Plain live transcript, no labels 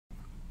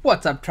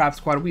What's up, Trap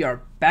Squad? We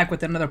are back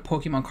with another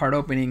Pokemon card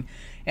opening,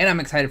 and I'm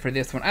excited for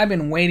this one. I've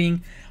been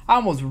waiting. I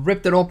almost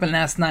ripped it open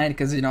last night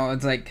because, you know,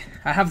 it's like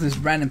I have these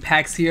random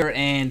packs here,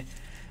 and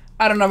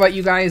I don't know about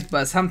you guys,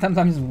 but sometimes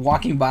I'm just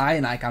walking by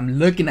and like I'm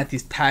looking at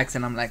these packs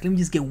and I'm like, let me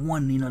just get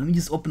one, you know, let me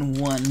just open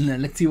one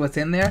and let's see what's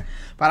in there.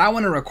 But I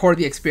want to record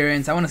the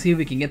experience. I want to see if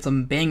we can get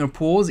some banger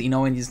pulls, you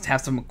know, and just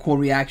have some cool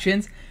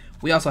reactions.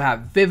 We also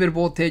have Vivid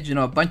Voltage, you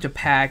know, a bunch of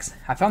packs.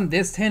 I found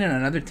this tin and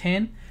another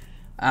tin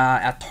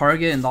at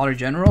Target and Dollar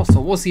General, so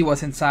we'll see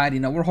what's inside. You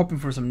know, we're hoping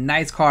for some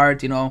nice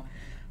cards, you know,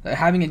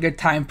 having a good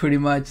time pretty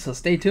much. So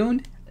stay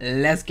tuned.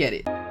 Let's get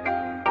it.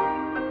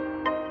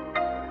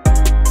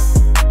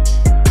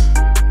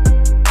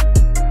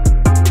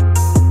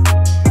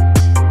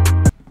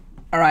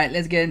 Alright,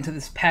 let's get into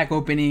this pack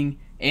opening.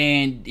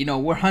 And, you know,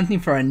 we're hunting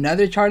for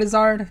another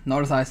Charizard.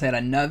 Notice how I said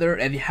another.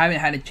 If you haven't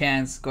had a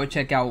chance, go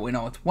check out, you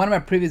know, it's one of my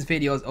previous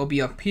videos. It'll be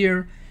up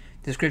here,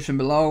 description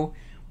below.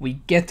 We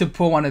get to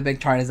pull one of the big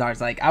Charizards.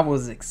 Like, I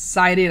was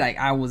excited. Like,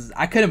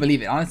 I couldn't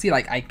believe it. Honestly,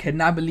 like, I could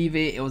not believe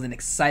it. It was an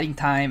exciting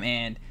time,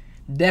 and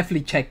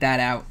definitely check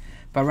that out.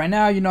 But right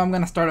now, you know, I'm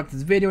going to start up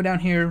this video down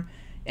here.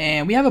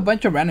 And we have a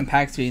bunch of random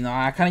packs here, you know.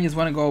 I kind of just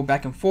want to go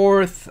back and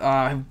forth.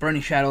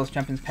 Burning Shadows,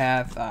 Champion's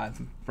Path,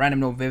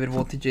 random no Vivid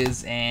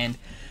Voltages, and,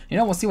 you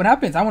know, we'll see what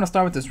happens. I want to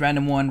start with this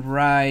random one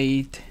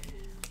right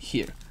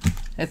here.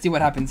 Let's see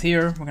what happens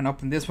here. We're going to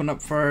open this one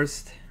up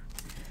first.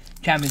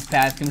 Champion's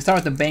Path. Can we start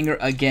with the banger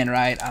again,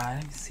 right?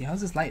 Let me see.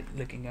 How's this light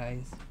looking,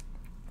 guys?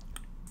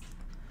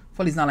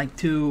 Hopefully it's not like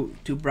too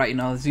bright, you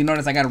know. As you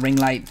notice, I got a ring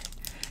light.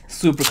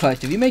 Super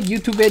clutch. If you make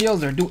YouTube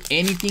videos or do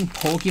anything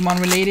Pokemon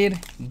related,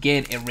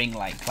 get a ring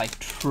light. Like,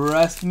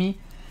 trust me,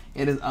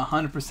 it is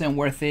 100%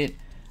 worth it.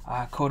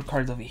 Code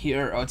cards over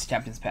here. Oh, it's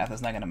Champion's Path.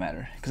 That's not gonna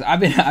matter because I've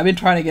been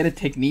trying to get a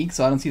technique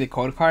so I don't see the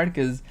code card,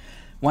 because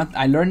once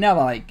I learned now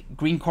that like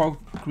green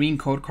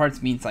code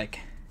cards means like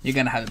you're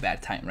gonna have a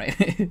bad time,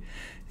 right?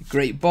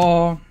 Great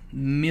Ball,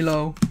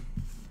 Milo,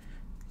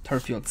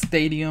 Turffield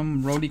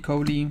Stadium, Roly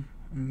Cody.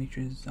 Make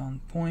sure it's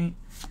on point.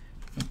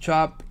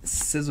 Machop,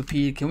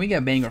 Sizzlepede. Can we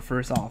get banger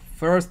first off?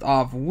 First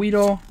off,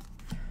 Weedle,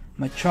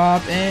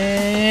 Machop,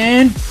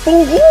 and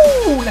boom!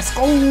 Ooh, let's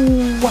go!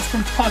 What's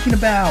I'm talking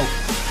about?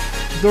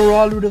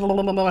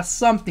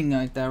 Something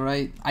like that,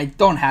 right? I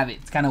don't have it.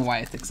 It's kind of why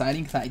it's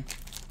exciting, because I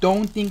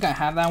don't think I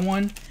have that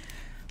one.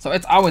 So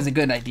it's always a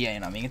good idea,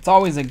 you know what I mean? It's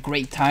always a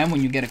great time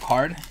when you get a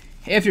card.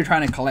 If you're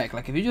trying to collect,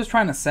 like if you're just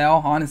trying to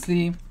sell,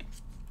 honestly,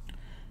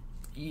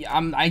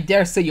 I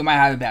dare say you might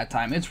have a bad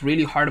time. It's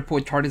really hard to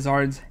pull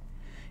Charizards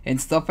and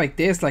stuff like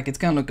this. Like, it's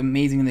gonna look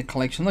amazing in the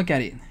collection. Look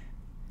at it.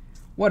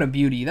 What a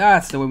beauty.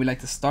 That's the way we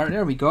like to start.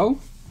 There we go.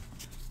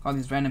 All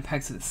these random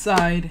packs to the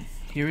side.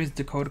 Here is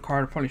the code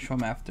card. I'll probably show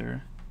them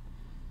after.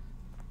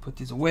 Put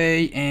these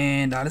away,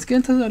 and let's get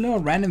into the little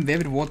random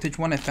Vivid Voltage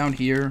one I found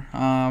here.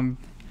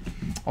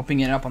 Opening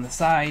it up on the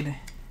side.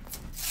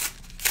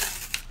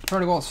 Try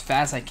to go as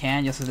fast as I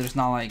can, just so there's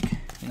not like,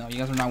 you know, you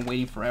guys are not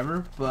waiting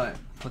forever. But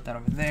put that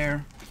over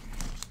there.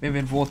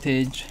 Vivid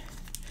Voltage.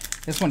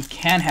 This one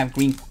can have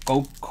green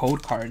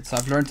code cards, so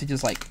I've learned to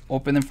just like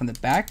open them from the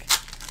back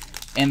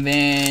and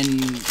then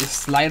just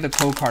slide the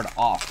code card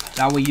off.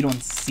 That way you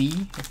don't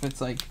see if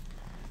it's like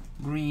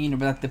green.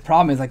 But the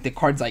problem is like the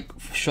cards like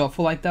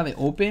shuffle like that, they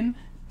open.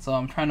 So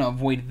I'm trying to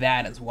avoid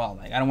that as well.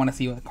 Like, I don't want to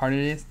see what card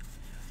it is.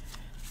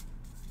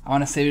 I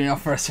want to save it, you know,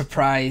 for a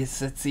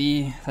surprise. Let's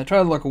see. So I try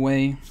to look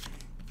away.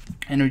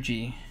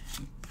 Energy,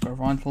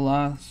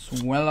 Garvantula,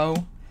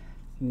 Swellow,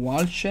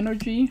 Walsh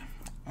Energy.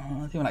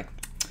 I think like,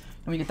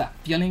 let me get that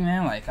feeling,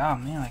 man. Like, oh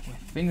man, like my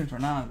fingers are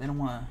not. They don't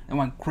want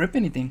to grip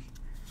anything.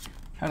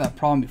 I had that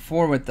problem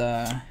before with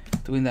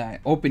doing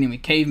that opening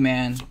with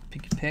Caveman.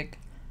 Pick.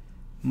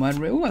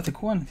 Mudray. Oh, that's a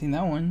cool one. I've seen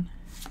that one.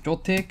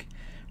 Joltik.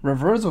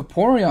 Reverse of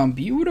Vaporeon.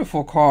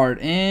 Beautiful card.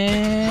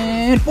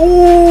 And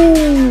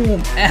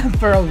boom!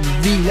 Ampharos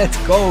V. Let's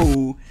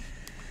go.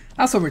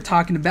 That's what we're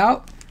talking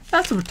about.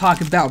 That's what we're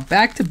talking about.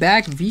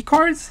 Back-to-back V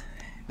cards.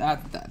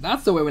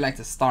 That's the way we like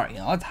to start. You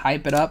know, let's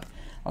hype it up.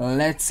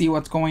 Let's see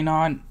what's going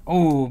on.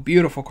 Oh,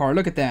 beautiful card.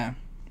 Look at that.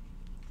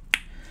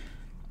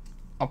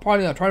 I'll try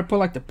to put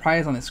like the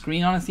price on the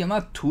screen. Honestly, I'm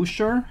not too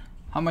sure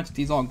how much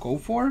these all go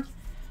for,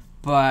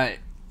 but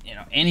you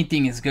know,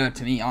 anything is good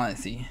to me,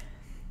 honestly.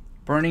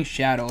 Burning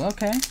Shadow.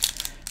 Okay.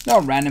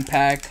 Little random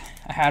pack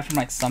I had from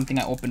like something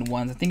I opened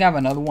once. I think I have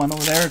another one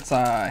over there. It's it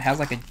has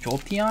like a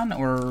Jolteon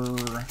or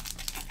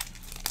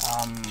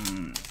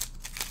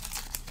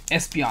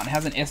Espeon. It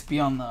has an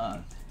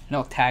Espeon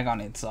little tag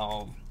on it,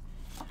 so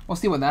we'll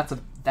see what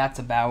that's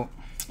about.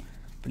 I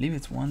believe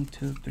it's 1,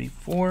 2, 3,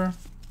 4.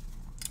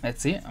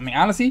 Let's see. I mean,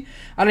 honestly,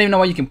 I don't even know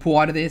what you can pull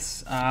out of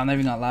this. I'm not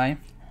even gonna lie.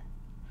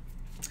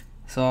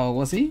 So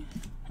we'll see.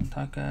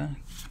 Antaka,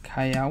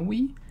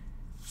 Kayawi,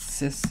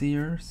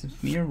 Sisir,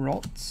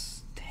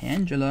 Ralts,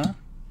 Tangela,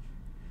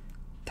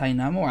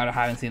 Dynamo. I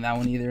haven't seen that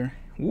one either.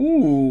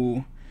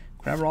 Ooh,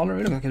 Crabrawler.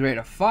 It looks like he's ready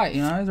to fight.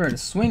 You know, he's ready to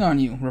swing on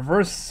you.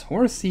 Reverse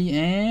Horsey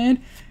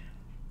and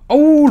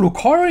oh,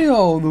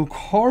 Lucario.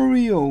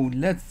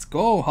 Let's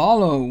go,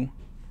 Hollow.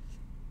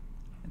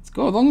 Let's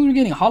go. As long as we're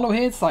getting hollow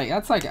hits, like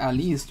that's like at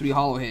least 3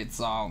 hollow hits,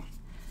 so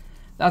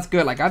that's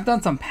good. Like I've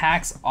done some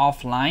packs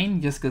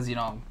offline just because, you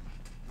know,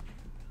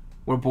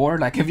 we're bored.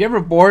 Like if you're ever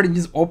bored and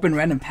just open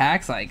random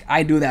packs, like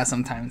I do that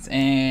sometimes.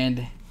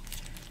 And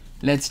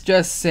let's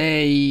just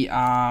say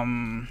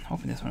open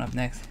this one up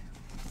next.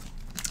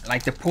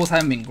 Like the pulls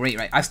haven't been great,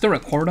 right? I still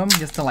record them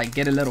just to like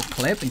get a little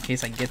clip in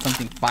case I get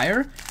something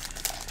fire.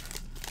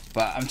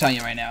 But I'm telling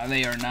you right now,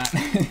 they are not.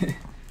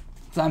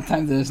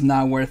 Sometimes it's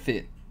not worth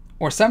it.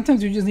 Or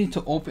sometimes you just need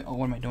to open, oh,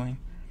 what am I doing?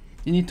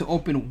 You need to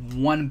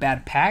open one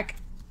bad pack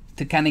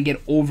to kind of get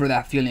over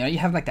that feeling. You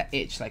have like that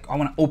itch, like I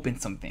want to open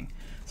something.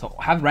 So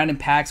have random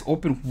packs,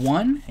 open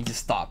one and just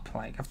stop.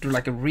 Like after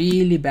like a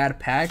really bad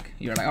pack,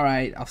 you're like, all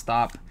right, I'll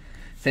stop.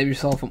 Save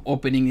yourself from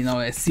opening, you know,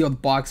 a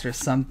sealed box or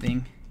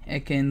something.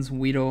 Ekans,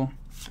 Weedle,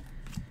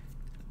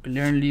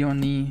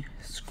 Leone,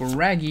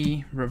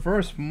 Scraggy,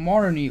 Reverse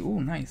Marnie.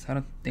 Ooh, nice. I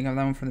don't think I have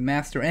that one for the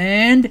master.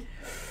 And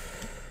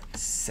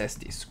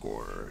Cesty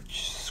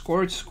Scorch.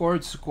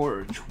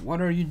 Scorch.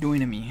 What are you doing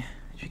to me?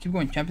 Should I keep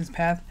going Champion's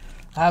Path?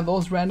 I have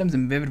those randoms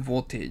and Vivid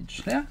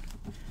Voltage. Yeah.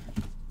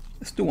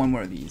 Let's do one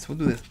more of these. We'll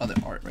do this other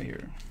art right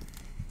here.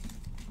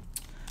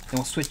 Then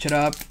we'll switch it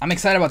up. I'm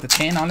excited about the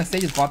 10. Honestly,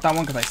 I just bought that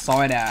one because I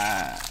saw it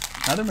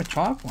at another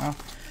Machop. Wow.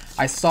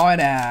 I saw it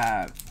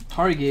at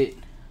Target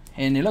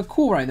and it looked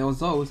cool, right? There was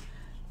those.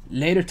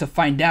 Later to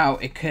find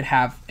out it could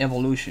have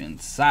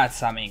evolutions.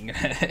 That's, I mean,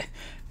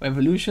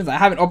 evolutions. I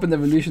haven't opened the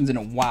evolutions in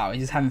a while. I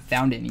just haven't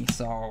found any.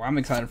 So I'm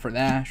excited for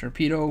that.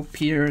 Sharpedo,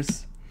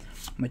 Pierce,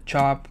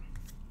 Machop,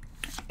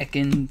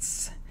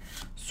 Ekans,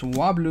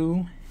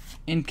 Swablu,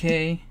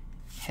 NK,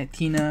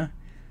 Hatina,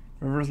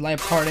 Reverse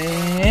Life Card,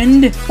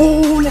 and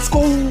oh, let's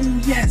go!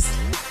 Yes!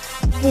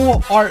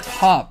 Full art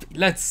hop.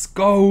 Let's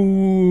go!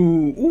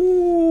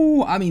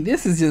 Ooh, I mean,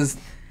 this is just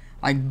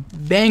like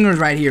bangers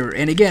right here.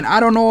 And again, I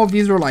don't know if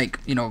these were like,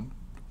 you know,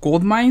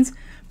 gold mines,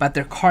 but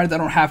they're cards I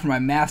don't have for my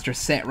master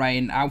set, right?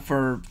 And out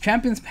for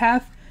Champion's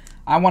Path,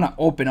 I want to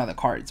open other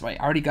cards, right?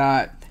 I already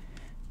got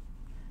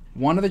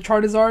one of the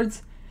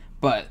Charizards,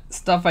 but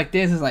stuff like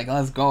this is like,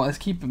 let's go. Let's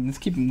keep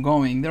them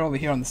going. They're over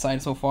here on the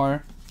side so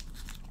far.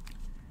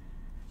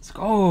 Let's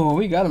go.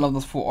 We gotta love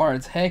those full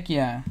arts. Heck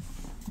yeah.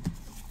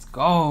 Let's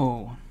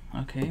go.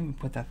 Okay, we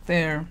put that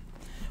there.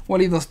 We'll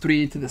leave those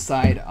 3 to the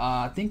side.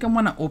 I think I'm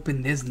gonna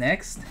open this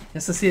next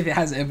just to see if it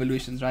has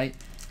evolutions, right?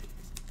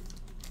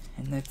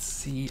 And let's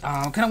see.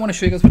 I kind of want to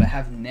show you guys what I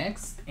have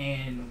next,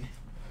 and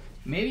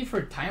maybe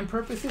for time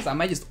purposes, I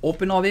might just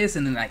open all this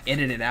and then I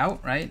edit it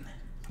out, right?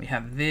 We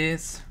have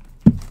this,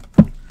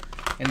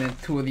 and then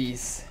 2 of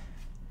these.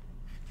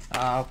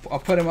 I'll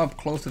put them up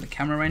close to the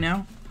camera right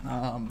now.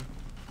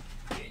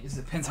 It just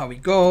depends how we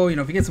go. You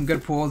know, if we get some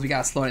good pulls, we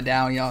gotta slow it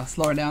down. Y'all,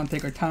 slow it down,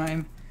 take our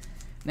time.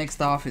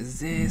 Next off is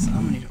this. I'm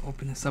gonna need to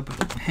open this up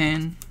with a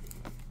pen.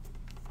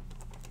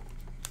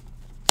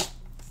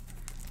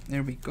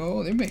 There we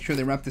go. They make sure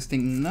they wrap this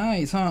thing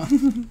nice, huh?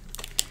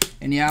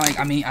 And yeah, like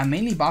I mean, I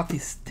mainly bought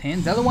these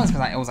 10s. The other ones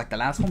because it was like the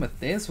last one, but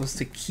this was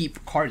to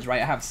keep cards,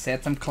 right? I have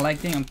sets I'm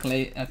collecting. I'm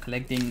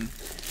collecting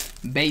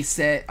base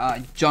set,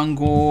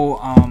 jungle,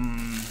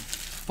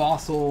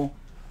 fossil,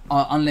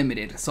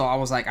 unlimited. So I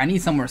was like, I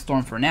need somewhere to store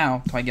them for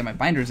now, so I get my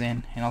binders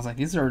in. And I was like,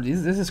 this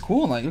is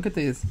cool. Like, look at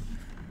this.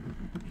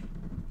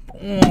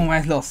 Oh,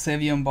 nice little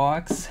Sevian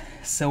box.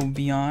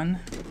 Sylveon.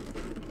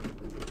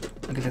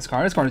 Look at this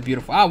card. This card is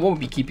beautiful. I will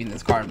be keeping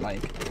this card,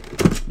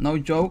 like, no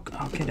joke.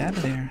 I'll get out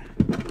of there.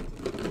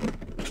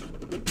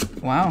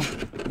 Wow.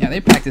 Yeah, they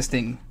packed this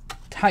thing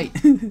tight.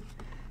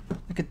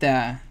 Look at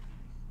that.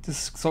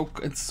 Just so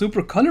it's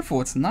super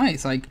colorful. It's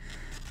nice. Like,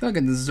 I feel like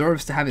it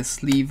deserves to have its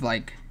sleeve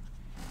like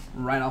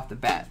right off the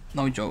bat.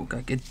 No joke.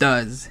 Like it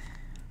does.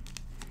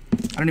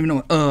 I don't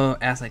even know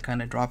as I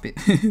kind of drop it.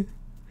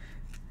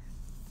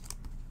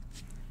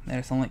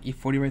 There's something like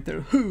E40 right there.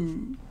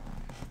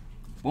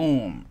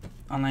 Boom.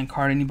 Online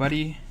card,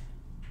 anybody?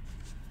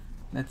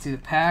 Let's see the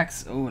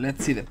packs. Oh,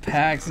 let's see the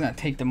packs. I'm gonna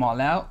take them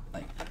all out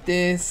like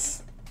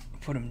this.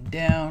 Put them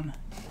down.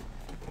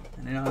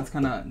 And then let's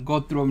kind of go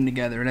through them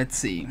together. Let's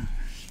see.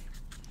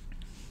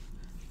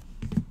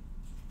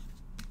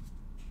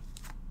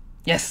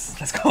 Yes,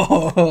 let's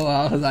go.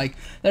 I was like,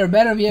 there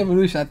better be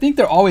evolution. I think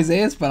there always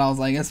is, but I was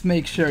like, let's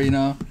make sure, you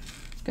know.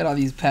 Get all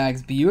these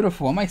packs.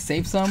 Beautiful. I might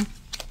save some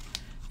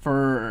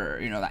for,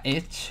 you know, that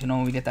itch. You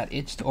know, we get that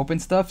itch to open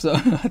stuff. So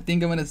I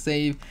think I'm going to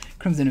save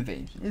Crimson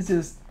Invasion.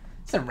 It's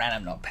a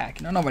random note pack.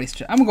 You know, nobody's...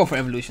 I'm going to go for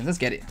evolutions. Let's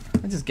get it.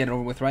 Let's just get it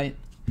over with, right?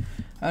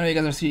 I know you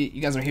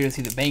guys are here to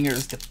see the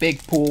bangers, the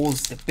big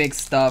pulls, the big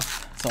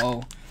stuff.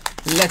 So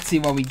let's see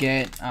what we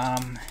get.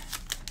 Hide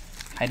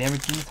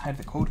everything. Let's hide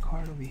the code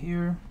card over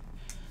here.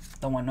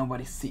 Don't want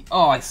nobody to see.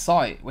 Oh, I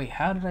saw it. Wait,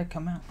 how did I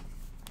come out?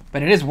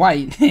 But it is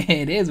white.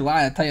 It is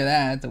white. I'll tell you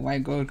that. It's a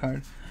white gold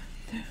card.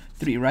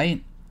 3,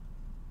 right?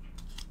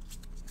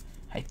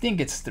 I think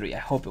it's 3. I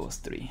hope it was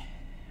 3.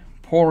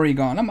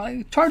 Porygon. I'm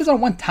like, Charizard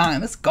one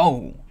time. Let's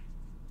go.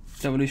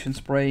 Evolution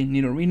Spray.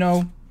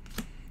 Nidorino.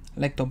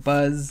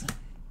 Electabuzz.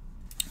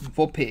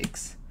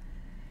 Vulpix.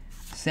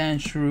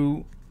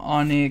 Sandshrew.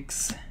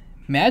 Onyx.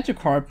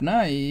 Magikarp,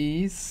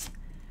 nice.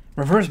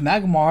 Reverse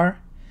Magmar.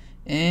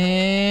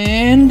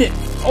 And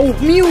oh,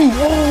 Mew!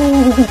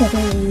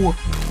 Whoa!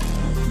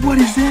 What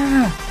is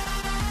that?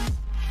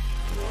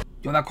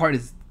 Yo, that card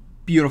is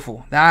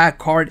beautiful. That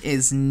card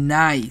is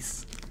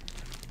nice.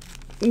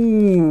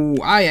 Ooh,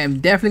 I am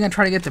definitely gonna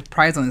try to get the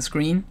price on the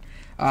screen.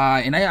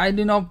 And I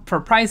do know for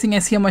pricing, I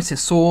see how much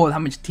it's sold, how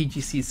much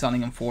TGC is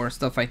selling them for,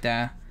 stuff like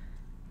that.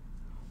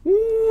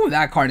 Ooh,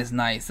 that card is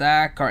nice.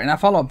 That card, and I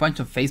follow a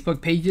bunch of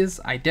Facebook pages.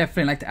 I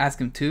definitely like to ask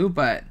them too,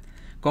 but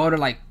go to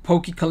like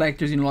Poke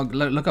Collectors, you know,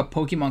 look up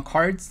Pokemon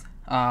cards.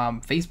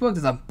 Facebook,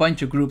 there's a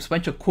bunch of groups,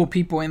 bunch of cool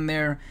people in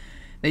there.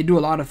 They do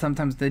a lot of,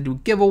 sometimes they do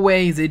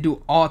giveaways, they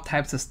do all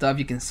types of stuff.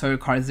 You can sell your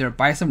cards there,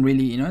 buy some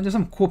really, you know, there's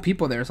some cool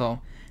people there.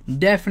 So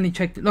definitely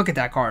check, look at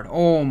that card.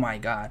 Oh my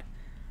god.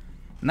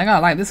 I'm not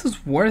gonna lie, this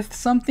is worth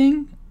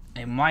something.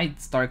 I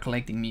might start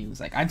collecting Mews.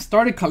 Like, I've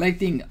started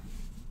collecting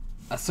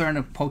a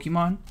certain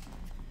Pokemon.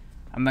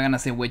 I'm not gonna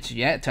say which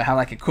yet to have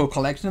like a cool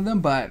collection of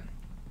them, but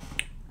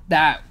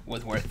that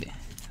was worth it.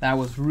 That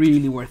was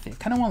really worth it.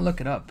 Kind of want to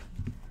look it up.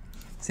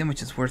 See how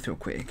much it's worth real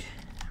quick.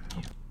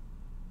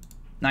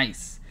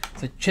 Nice.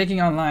 So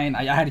checking online,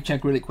 I had to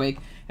check really quick.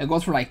 It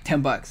goes for like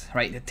 10 bucks,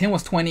 right? The 10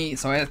 was 20,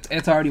 so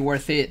it's already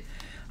worth it.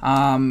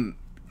 To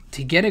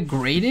get it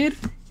graded,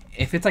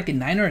 if it's like a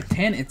 9 or a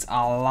 10, it's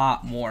a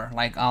lot more,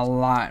 like a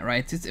lot, right?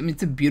 It's just, I mean,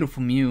 it's a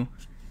beautiful Mew,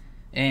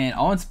 and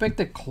I'll inspect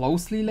it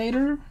closely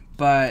later.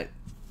 But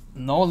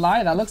no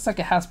lie, that looks like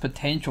it has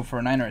potential for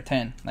a 9 or a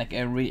 10. Like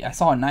I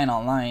saw a 9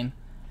 online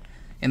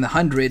in the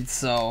hundreds,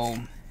 so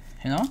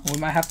you know, we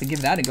might have to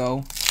give that a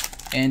go,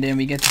 and then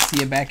we get to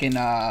see it back in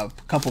a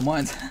couple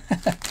months.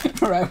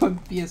 Right when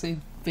PSA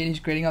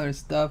finished grading other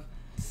stuff.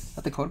 Is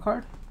that the code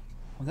card?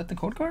 Was that the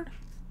code card?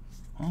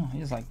 Oh, he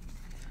just like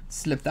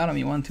slipped out on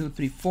me. 1, 2,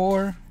 3,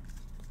 4.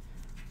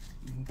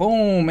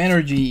 Boom!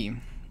 Energy.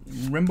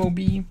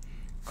 Rimbleby,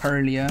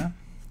 Curlia,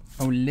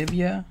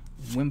 Olivia,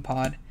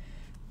 Wimpod,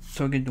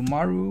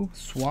 Togedemaru,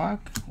 Swag.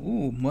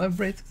 Ooh,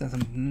 Mudbray. That's a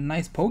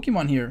nice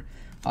Pokemon here.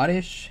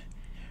 Oddish,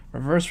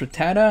 Reverse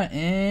Rattata,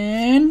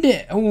 and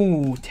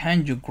ooh,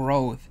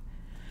 Tangrowth.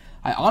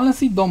 I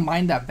honestly don't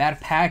mind that bad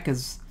pack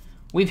because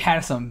we've had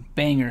some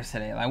bangers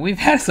today. Like, we've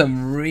had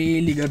some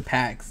really good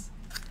packs.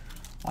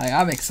 Like,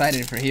 I'm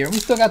excited for here. We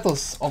still got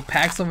those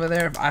packs over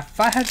there. If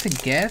I had to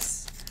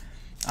guess,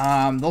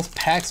 those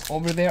packs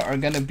over there are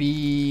gonna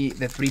be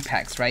the 3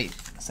 packs, right?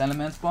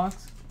 Sentiments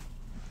box.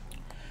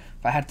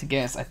 If I had to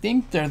guess, I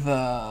think they're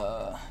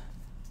the,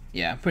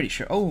 yeah, I'm pretty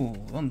sure. Oh,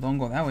 don't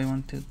go that way.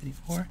 1, 2, 3,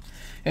 4.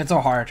 It's so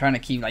hard trying to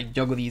keep like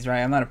juggle these,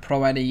 right? I'm not a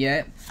pro at it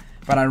yet,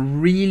 but I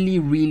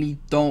really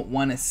don't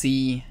want to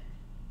see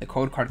the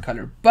code card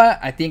color. But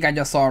I think I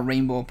just saw a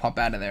rainbow pop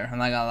out of there. I'm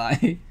not gonna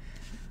lie.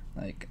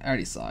 Like, I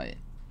already saw it.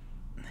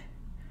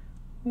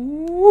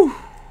 Ooh,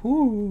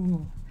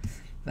 ooh.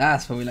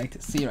 That's what we like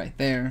to see right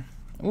there.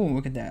 Ooh,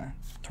 look at that.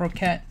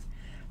 Torcat,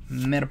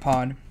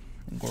 Metapod,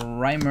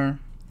 Grimer,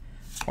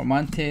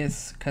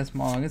 Formantis,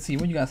 Cosmog. Let's see,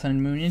 what you got, Sun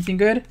and Moon? Anything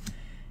good?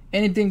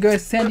 Anything good?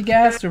 Sandy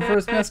Gas,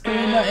 Reverse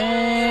Masquerina,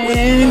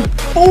 and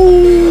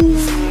oh,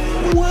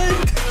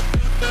 what?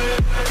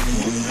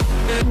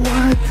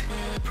 What?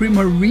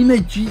 Primarina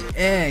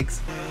GX.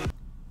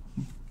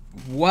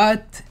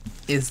 What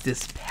is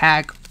this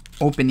pack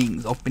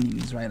openings,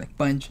 right? Like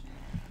bunch.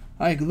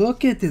 Like,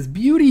 look at this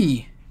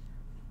beauty.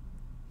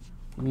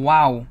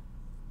 Wow.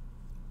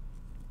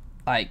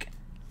 Like,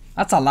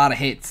 that's a lot of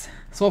hits.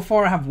 So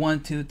far I have 1,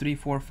 2, 3,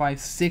 4, 5,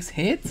 6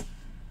 hits.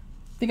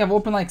 I think I've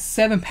opened like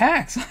 7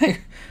 packs.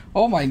 Like,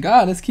 oh my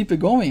god, let's keep it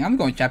going. I'm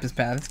going Chap's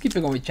path. Let's keep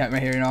it going with Chap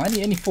right here. You know,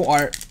 any full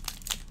art.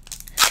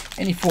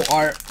 Any full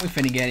art, we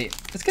finna get it.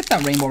 Let's get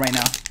that rainbow right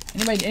now.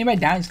 Anybody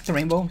down? Just get the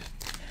rainbow.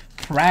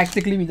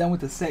 Practically be done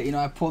with the set. You know,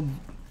 I pulled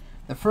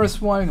the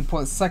first one, I can pull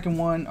the second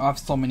one. Oh, I have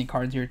so many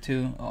cards here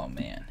too. Oh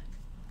man.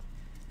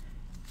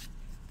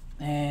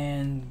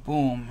 And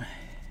boom.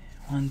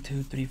 1,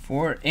 2, 3,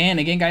 4. And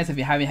again, guys, if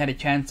you haven't had a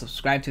chance,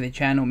 subscribe to the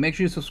channel. Make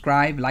sure you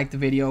subscribe, like the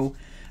video.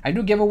 I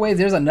do giveaways.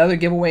 There's another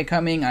giveaway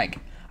coming. Like,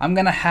 I'm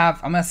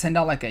gonna send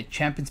out like a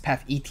Champions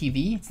Path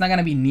ETV. It's not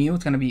gonna be new,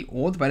 it's gonna be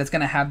old, but it's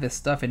gonna have this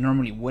stuff it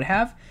normally would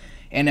have.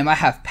 And it might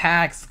have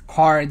packs,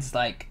 cards,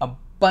 like a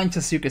bunch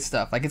of secret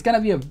stuff. Like, it's gonna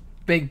be a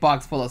big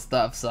box full of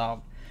stuff.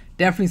 So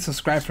definitely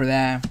subscribe for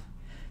that.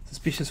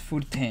 Suspicious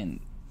Food 10,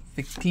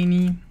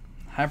 Victini,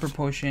 Hyper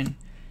Potion,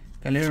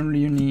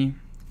 Galarian,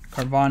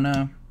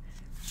 Carvana,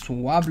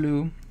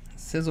 Swablu,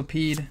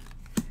 Sizzlepede,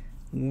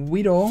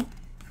 Weedle,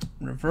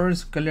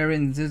 Reverse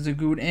Galarian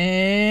Zizzagoot,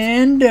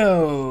 and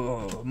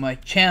my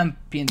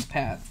Champions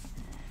Path.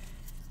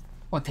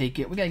 We'll take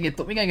it. We gotta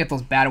get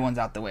those bad ones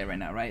out the way right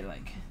now, right?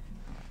 Like,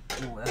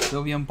 oh, that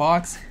Sylveon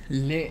box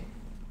lit.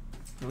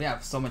 We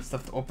have so much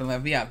stuff to open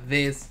left. We have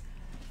this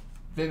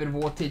Vivid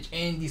Voltage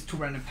and these 2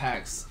 random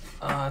packs.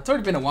 It's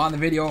already been a while in the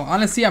video.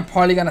 Honestly, I'm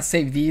probably gonna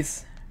save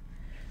these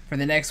for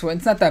the next one.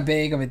 It's not that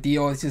big of a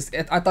deal. It's just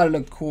I thought it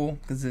looked cool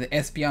because of the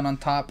Espeon on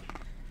top.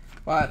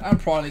 But I'm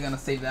probably gonna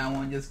save that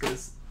one just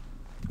because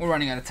we're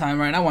running out of time,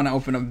 right? I want to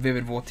open up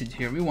Vivid Voltage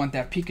here. We want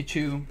that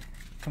Pikachu.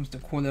 Comes the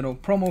cool little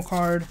promo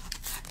card.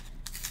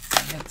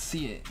 Let's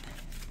see it.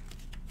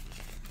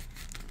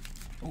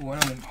 Oh,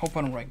 I hope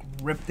I don't like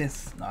rip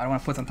this. No, I don't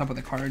want to put it on top of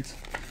the cards.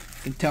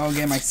 You can tell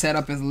again my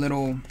setup is a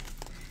little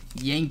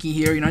Yankee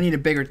here. You know, I need a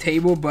bigger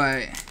table,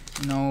 but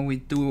you know, we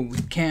do what we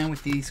can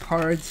with these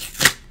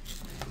cards.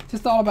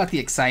 Just all about the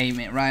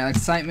excitement, right? Like,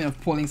 excitement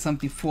of pulling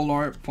something full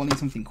art, pulling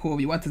something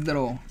cool. You want this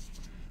little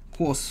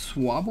cool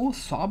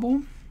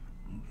swabble?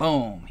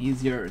 Boom,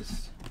 he's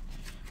yours.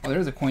 Oh,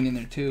 there's a coin in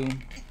there too.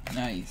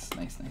 Nice.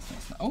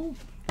 Oh.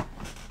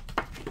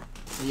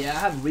 Yeah, I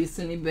have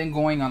recently been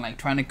going on like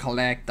trying to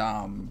collect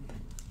promo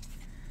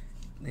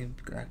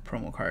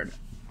card.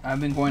 I've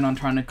been going on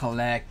trying to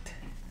collect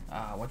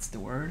what's the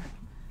word?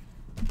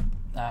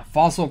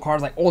 Fossil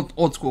cards, like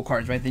old school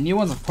cards, right? The new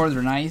ones of course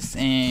are nice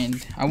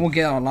and I won't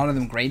get a lot of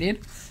them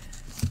graded.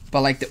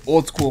 But like the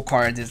old school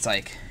cards, it's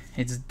like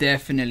it's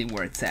definitely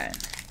where it's at.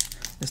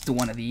 Let's do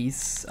one of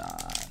these.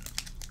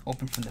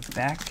 Open from the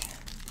back.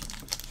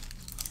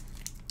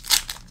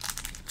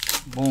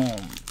 Boom.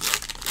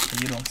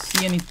 So you don't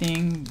see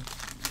anything,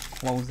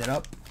 close it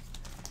up,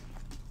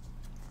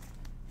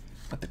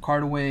 put the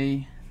card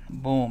away,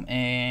 boom,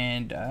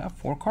 and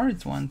 4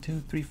 cards, 1,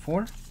 2, 3,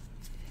 4.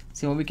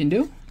 See what we can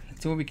do.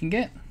 Let's see what we can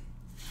get.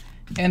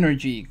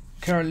 Energy,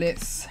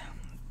 Careless,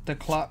 the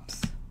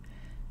Clops,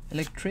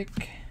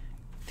 Electric,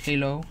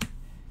 Halo,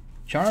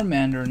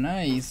 Charmander,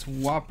 nice,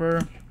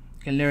 Whopper,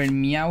 Galarian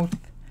Meowth,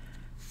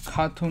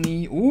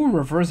 Cottony, ooh,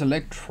 Reverse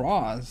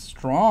Electros,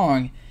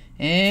 strong.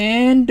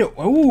 And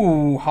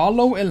ooh,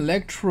 Hollow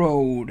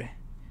Electrode.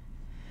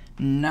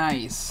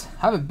 Nice.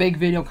 I have a big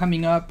video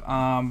coming up.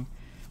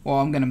 Well,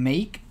 I'm gonna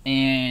make,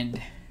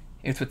 and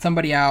it's with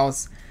somebody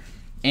else,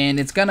 and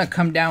it's gonna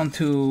come down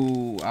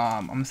to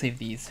I'm gonna save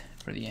these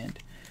for the end.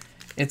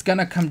 It's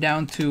gonna come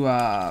down to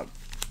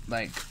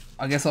like,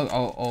 I guess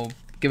I'll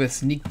give a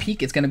sneak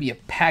peek. It's gonna be a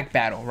pack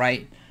battle,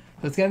 right?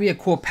 So it's gonna be a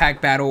cool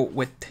pack battle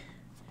with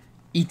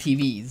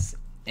ETVs.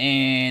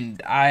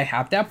 And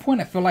at that point,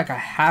 I feel like I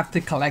have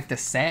to collect the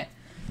set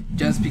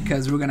just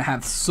because we're gonna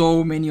have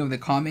so many of the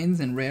commons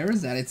and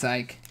rares that it's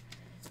like,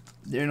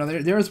 you know,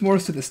 there's more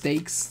to the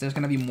stakes. There's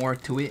gonna be more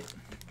to it.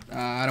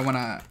 I don't want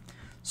to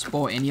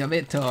spoil any of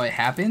it till it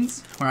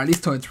happens, or at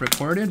least till it's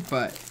recorded.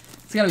 But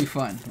it's gonna be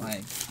fun.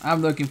 Like,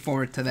 I'm looking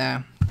forward to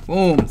that.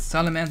 Boom,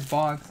 Salamence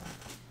box.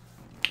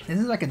 This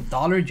is like a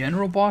Dollar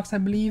General box, I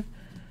believe.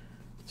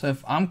 So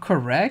if I'm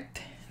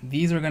correct,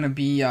 these are gonna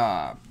be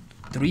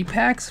 3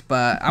 packs,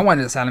 but I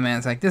wanted a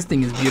Salamence. Like, this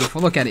thing is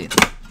beautiful. Look at it.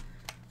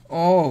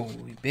 Oh,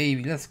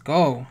 baby, let's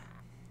go.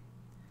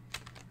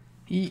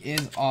 He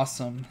is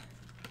awesome.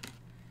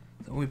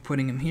 So we're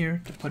putting him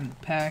here to put in the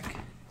pack.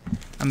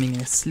 I mean,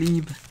 in a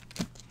sleeve.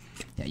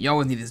 Yeah, you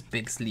always need these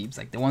big sleeves.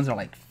 Like, the ones that are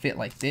like fit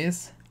like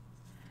this.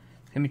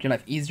 It's gonna make your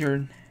life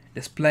easier.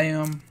 Display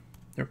them.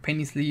 They're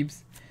penny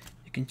sleeves.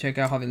 You can check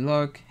out how they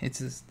look.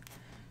 It's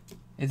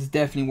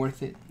definitely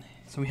worth it.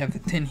 So we have the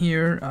tin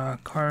here,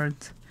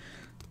 cards.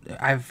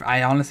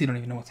 I honestly don't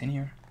even know what's in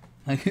here.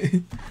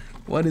 Like,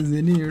 what is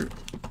in here?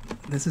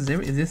 This is it.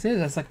 Is this it?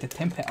 That's like the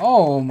 10 pack.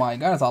 Oh my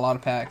god, that's a lot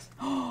of packs.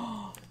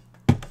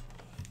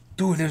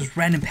 Dude, there's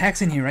random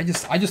packs in here. I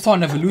just saw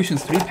an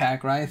Evolutions 3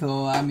 pack, right?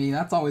 So I mean,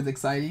 that's always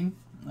exciting.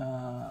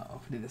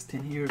 Hopefully this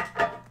tin here.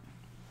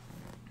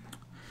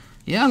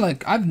 Yeah,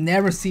 like, I've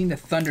never seen the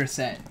Thunder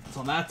set,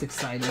 so that's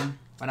exciting.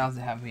 What else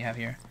do we have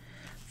here?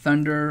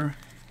 Thunder,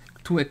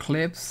 2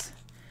 Eclipse,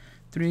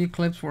 3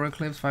 Eclipse, 4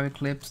 Eclipse, 5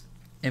 Eclipse.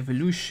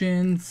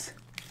 Evolutions,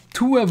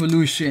 2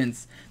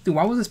 evolutions. Dude,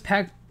 why was this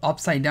pack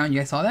upside down? You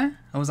guys saw that?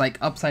 I was like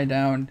upside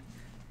down.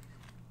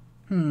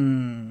 I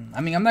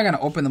mean, I'm not gonna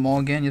open them all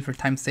again just for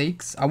time's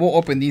sakes. I will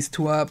open these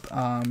 2 up.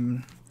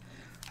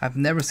 I've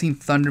never seen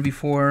Thunder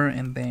before,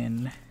 and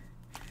then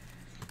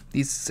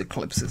these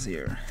Eclipses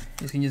here.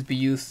 These can just be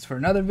used for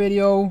another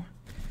video.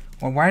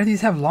 Or why do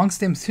these have long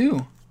stems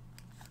too?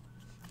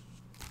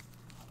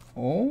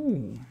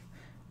 Oh,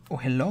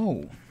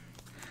 hello.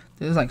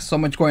 There's like so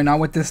much going on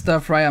with this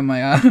stuff, right? I'm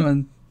like,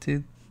 1,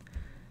 2,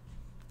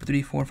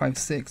 3, 4, 5,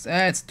 6.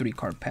 It's 3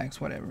 card packs,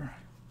 whatever.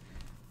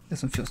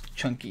 This one feels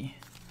chunky.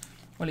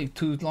 We'll leave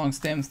 2 long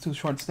stems, 2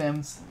 short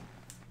stems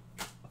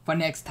for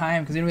next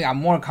time, because we got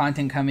more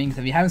content coming.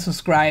 So if you haven't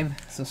subscribed,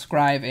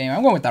 subscribe. And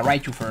I'm going with the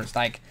Raichu first.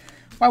 Like,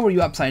 why were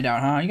you upside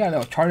down, huh? You got a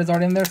little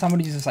Charizard in there.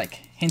 Somebody's just like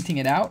hinting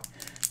it out.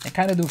 I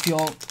kind of do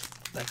feel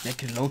like they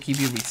could low-key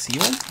be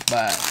resealed,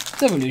 but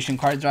it's evolution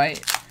cards, right?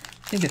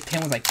 I think the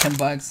 10 was like 10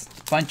 bucks.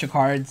 Bunch of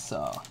cards,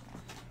 so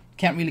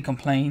can't really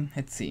complain.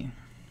 Let's see.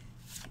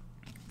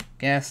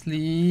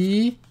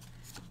 Ghastly.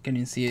 Can't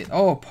even see it.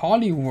 Oh,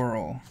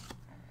 Poliwhirl.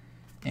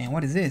 And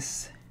what is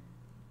this?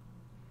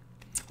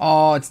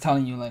 Oh, it's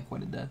telling you like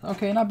what it does.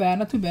 Okay, not bad,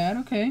 not too bad.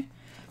 Okay.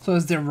 So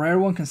is the rare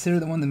one considered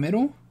the one in the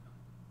middle?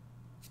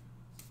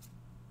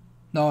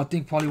 No, I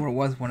think Poliwhirl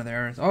was one of the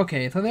rares.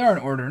 Okay, so they are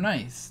in order.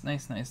 Nice.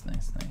 Nice.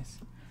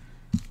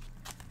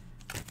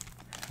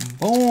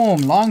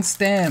 Boom, long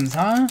stems,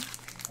 huh?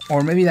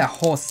 Or maybe that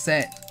whole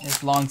set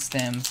is long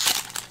stems.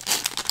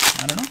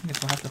 I don't know. I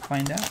guess we'll have to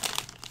find out.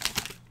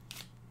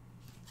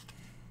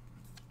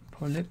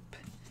 Polip,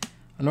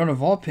 Lord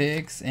of all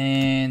picks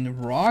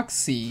and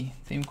Roxy.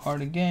 Same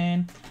card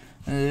again.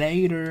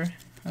 Later.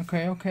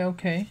 Okay, okay,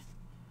 okay.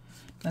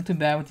 Not too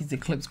bad with these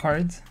Eclipse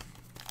cards.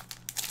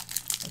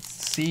 Let's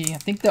see. I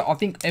think all of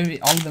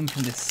them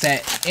from the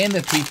set and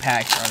the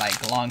 3-packs are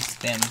like long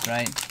stems,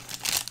 right?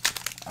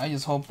 I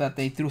just hope that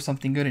they threw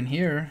something good in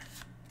here.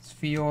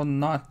 Feel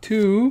not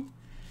too.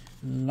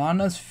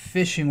 Lana's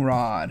fishing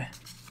rod.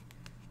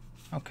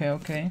 Okay,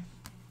 okay.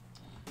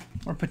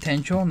 More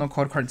potential. No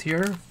code cards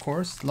here, of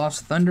course.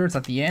 Lost Thunder is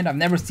at the end. I've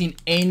never seen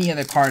any of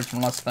the cards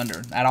from Lost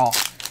Thunder at all.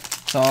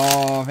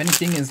 So if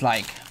anything is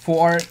like full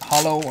art,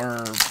 hollow,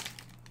 or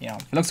you know,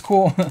 if it looks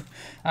cool,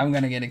 I'm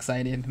gonna get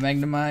excited.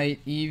 Magnemite,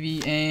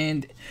 Eevee,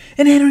 and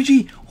an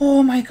energy.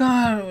 Oh my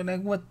god!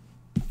 Like what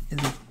is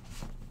it?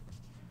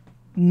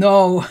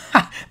 No,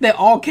 they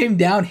all came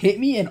down, hit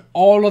me, and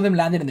all of them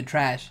landed in the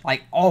trash.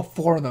 Like all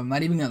 4 of them.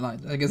 Not even gonna lie.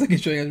 I guess I can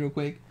show you guys real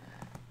quick.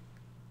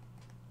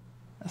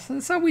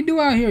 That's how we do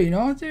out here, you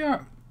know.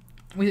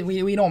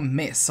 We don't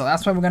miss, so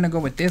that's why we're gonna go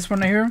with this one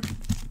right here.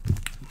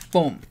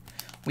 Boom,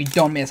 we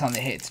don't miss on the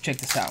hits. Check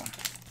this out.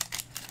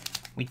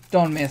 We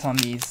don't miss on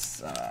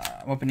these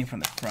opening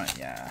from the front.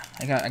 Yeah,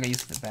 I got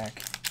used to the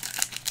back.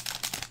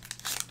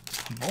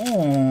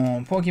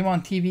 Boom,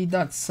 Pokemon TV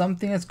dot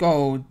something. Let's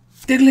go,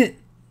 Diglett.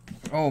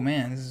 Oh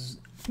man, this is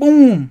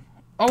boom.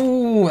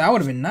 Oh, that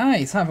would have been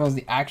nice, huh? If it was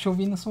the actual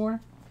Venusaur.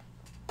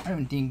 I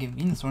don't even get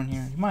Venusaur in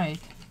here. You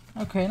might.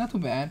 Okay, not too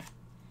bad.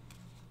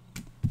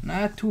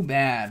 Not too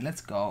bad.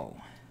 Let's go.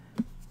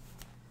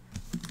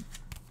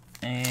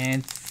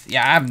 And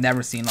yeah, I've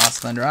never seen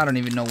Lost Thunder. I don't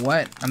even know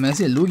what. I mean, I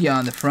see a Lugia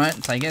on the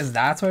front, so I guess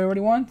that's what everybody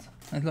wants.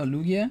 Nice little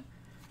Lugia.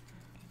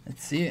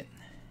 Let's see it.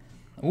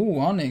 Ooh,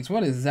 Onyx.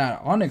 What is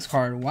that? Onyx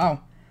card. Wow.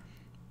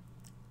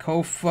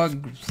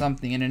 Kofug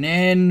something and an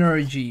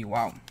energy.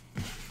 Wow.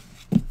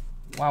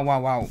 Wow, wow,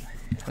 wow.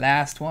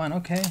 Last one.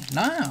 Okay.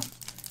 Nah.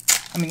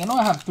 I mean, I know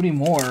I have 3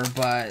 more,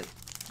 but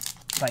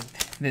like,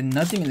 then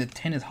nothing in the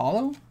 10 is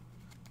hollow?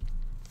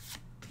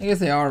 I guess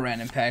they are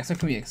random packs. What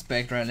can we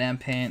expect, right?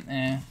 Lampant,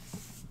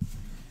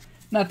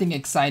 nothing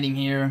exciting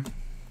here.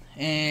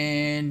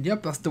 And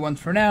yep, that's the ones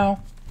for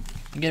now.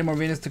 And getting more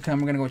videos to come.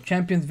 We're gonna go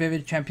Champions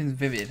Vivid, Champions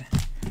Vivid.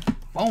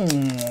 Boom.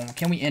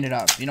 Can we end it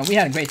up? You know, we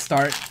had a great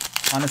start.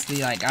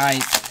 Honestly, like I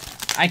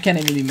can't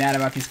even be mad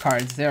about these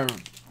cards. They're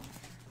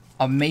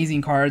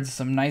amazing cards.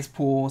 Some nice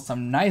pools,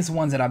 some nice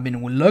ones that I've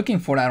been looking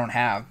for that I don't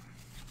have.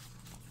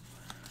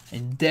 I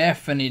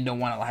definitely don't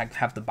want to like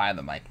have to buy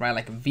them, like right,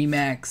 like a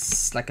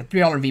VMAX, like a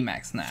 $3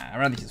 VMAX. Nah, I'd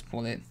rather just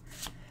pull it.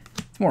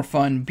 It's more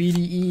fun.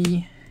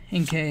 BDE,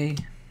 NK,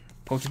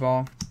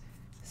 Pokeball,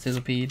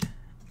 Sizzlepede,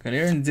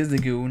 Galarian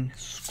Zizzagoon,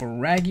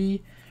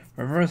 Scraggy,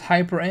 Reverse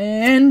Hyper,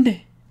 and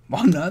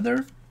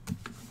another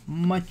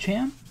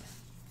Machamp.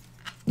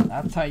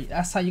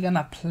 That's how you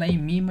gonna play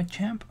me,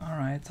 Machamp. All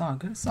right, it's all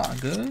good. It's all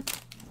good.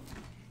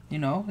 You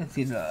know, let's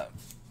see the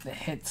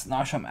hits.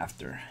 Now I'm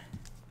after.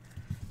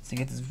 So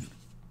get this.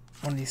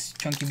 One of these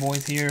chunky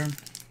boys here.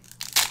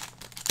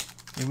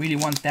 You really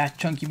want that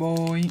chunky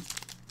boy.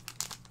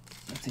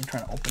 Let's see,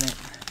 trying to open it.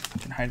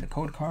 Trying to hide the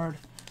code card.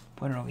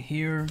 Put it over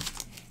here.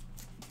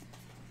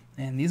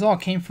 And these all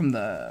came from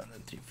the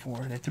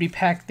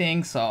 3-pack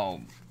thing,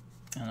 so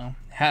you know,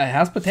 it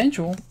has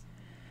potential.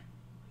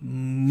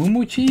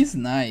 Mumuchi's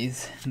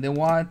nice. They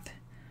want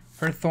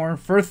Furthorn.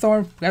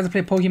 Furthorn, you guys that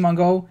play Pokemon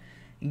Go,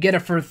 get a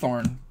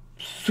Furthorn.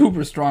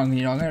 Super strong,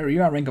 you know, you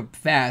gotta rank up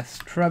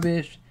fast.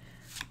 Trubbish.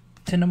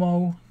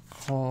 Tinamo,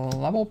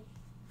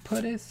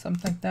 Clobbopus,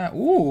 something like that.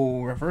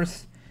 Ooh,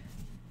 reverse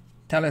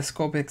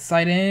telescopic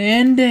sight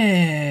and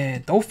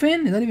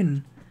Dolphin. Is that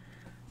even?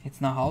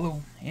 It's not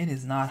hollow. It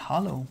is not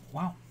hollow.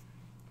 Wow,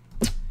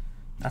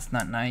 that's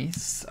not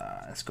nice.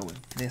 Let's go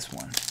with this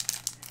one.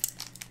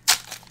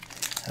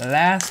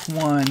 Last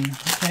one.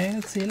 Okay,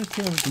 let's see what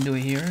we can do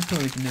here. Let's see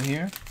what we can do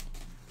here.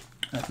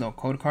 That's no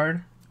code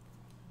card.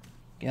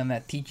 Get on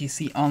that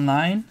TGC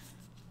online.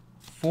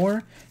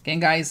 4. Again,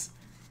 guys.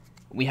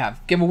 We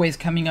have giveaways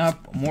coming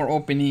up, more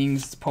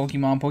openings,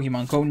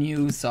 Pokemon Go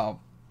news, so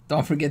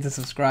don't forget to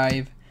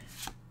subscribe.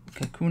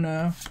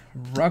 Kakuna,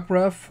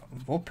 Rockruff,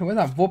 Vulpix. Why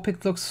that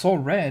Vulpix looks so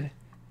red?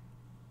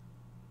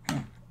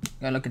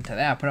 Gotta look into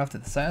that. Put it off to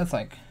the side. It's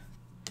like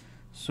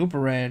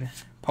super red.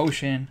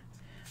 Potion,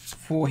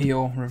 Full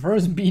Heal,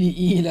 Reverse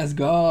BDE. Let's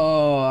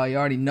go. You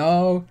already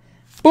know.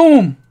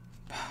 Boom.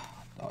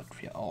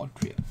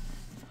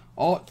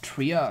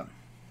 Altria.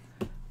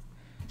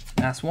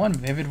 Last one,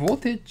 Vivid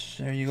Voltage.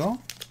 There you go.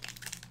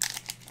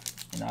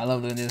 You know, I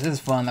love doing this. This is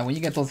fun. Like when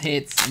you get those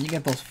hits and you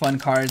get those fun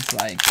cards,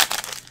 like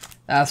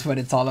that's what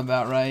it's all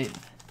about, right?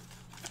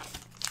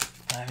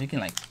 If you can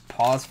like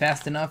pause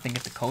fast enough and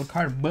get the code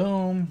card,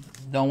 boom.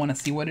 Don't want to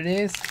see what it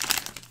is.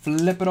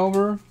 Flip it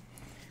over.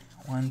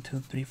 1, 2,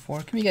 3,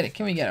 4. Can we get it?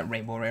 Can we get a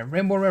Rainbow Rare?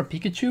 Rainbow Rare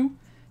Pikachu?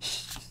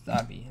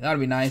 That'd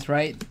be nice,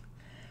 right?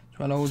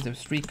 Trello,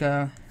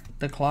 Zebstrika,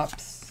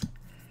 Declops,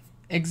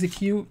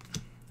 Execute,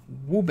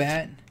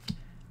 Woobat,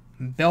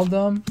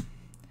 Beldum,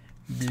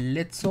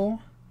 Blitzel.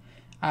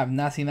 I have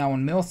not seen that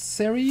one.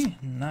 Milcery,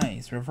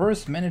 nice.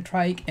 Reverse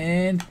Manatrike,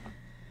 and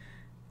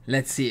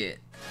let's see it.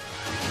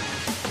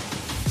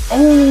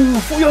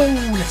 Oh, yo,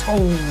 let's go.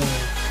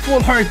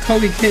 Full heart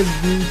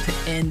Togekiss need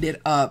to end it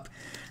up.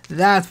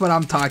 That's what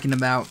I'm talking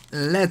about.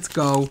 Let's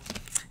go.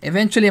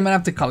 Eventually, I'm gonna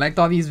have to collect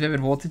all these Vivid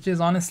Voltages,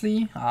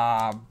 honestly.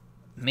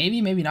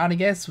 Maybe, maybe not, I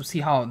guess. We'll see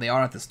how they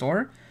are at the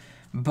store.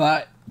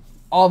 But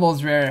all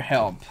those rare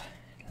help.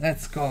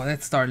 Let's go.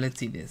 Let's start. Let's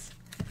see this.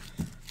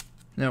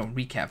 No,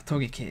 recap.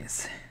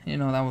 Togekiss. You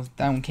know,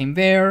 that one came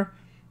there.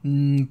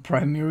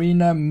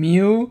 Primarina,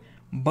 Mew.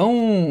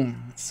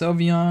 Boom.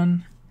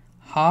 Sylveon.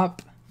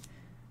 Hop.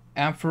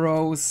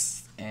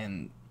 Ampharos.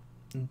 And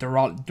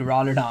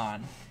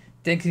Duraludon.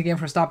 Thanks again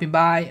for stopping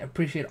by.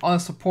 Appreciate all the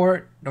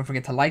support. Don't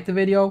forget to like the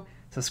video,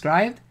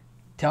 subscribe.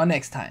 Till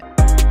next time.